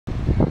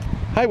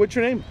Hi, what's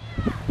your name?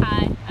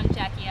 Hi, I'm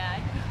Jackie I.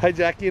 Hi,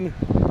 Jackie. And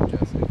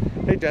Jesse.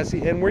 hey,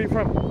 Jesse. And where are you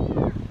from?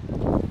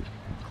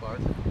 Clark.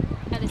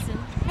 Edison.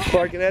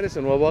 Clark and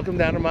Edison. Well, welcome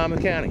down to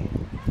Monmouth County.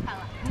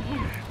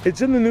 Hello.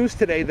 It's in the news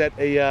today that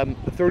a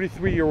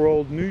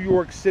 33-year-old New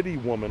York City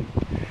woman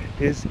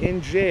is in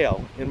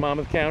jail in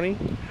Monmouth County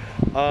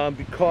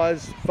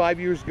because 5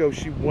 years ago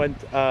she went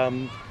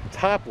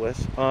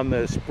topless on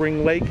the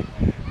Spring Lake,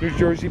 New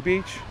Jersey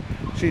beach.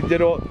 She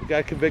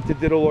got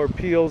convicted, did all her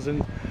appeals,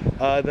 and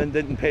then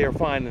didn't pay her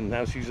fine, and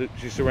now she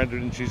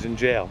surrendered and she's in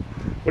jail.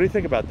 What do you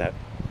think about that?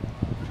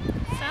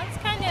 Sounds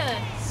kind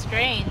of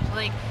strange.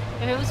 Like,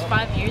 if it was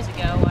 5 years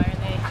ago, why are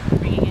they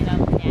bringing it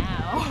up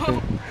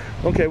now?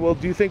 Okay, well,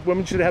 do you think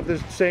women should have the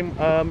same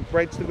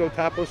rights to go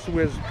topless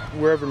as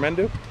wherever men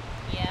do?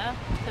 Yeah,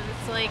 because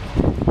it's like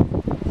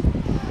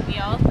we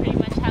all pretty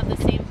much have the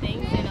same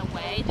things in a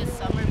way, just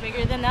some are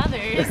bigger than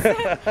others.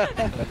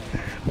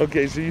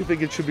 Okay, so you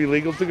think it should be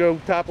legal to go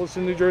topless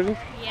in New Jersey?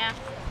 Yeah.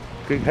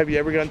 Have you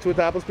ever gone to a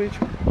topless beach?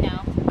 No,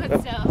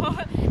 but still,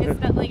 it's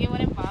not like it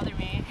wouldn't bother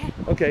me.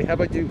 Okay, how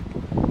about you?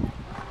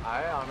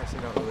 I honestly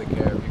don't really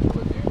care.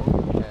 People are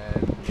people,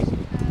 and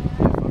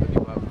if other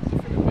people have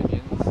different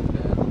opinions,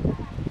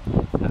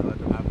 then I let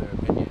them have their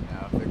opinion.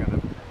 Now, if they're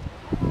gonna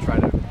try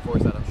to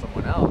force that on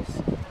someone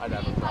else, I'd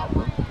have a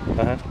problem.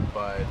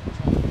 But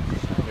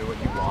do what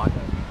you want,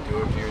 and do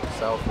it to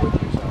yourself, with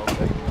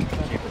yourself, and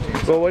keep it to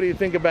yourself. Well, what do you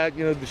think about,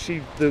 you know,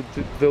 she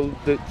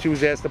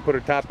was asked to put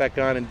her top back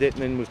on and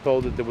didn't, and was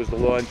told that there was the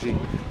law, and she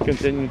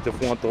continued to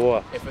flaunt the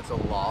law? If it's a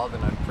law,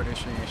 then I'm pretty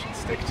sure you should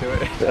stick to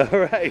it. All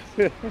right.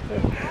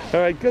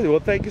 All right, good. Well,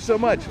 thank you so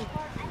much.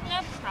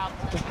 No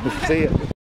problem. See you.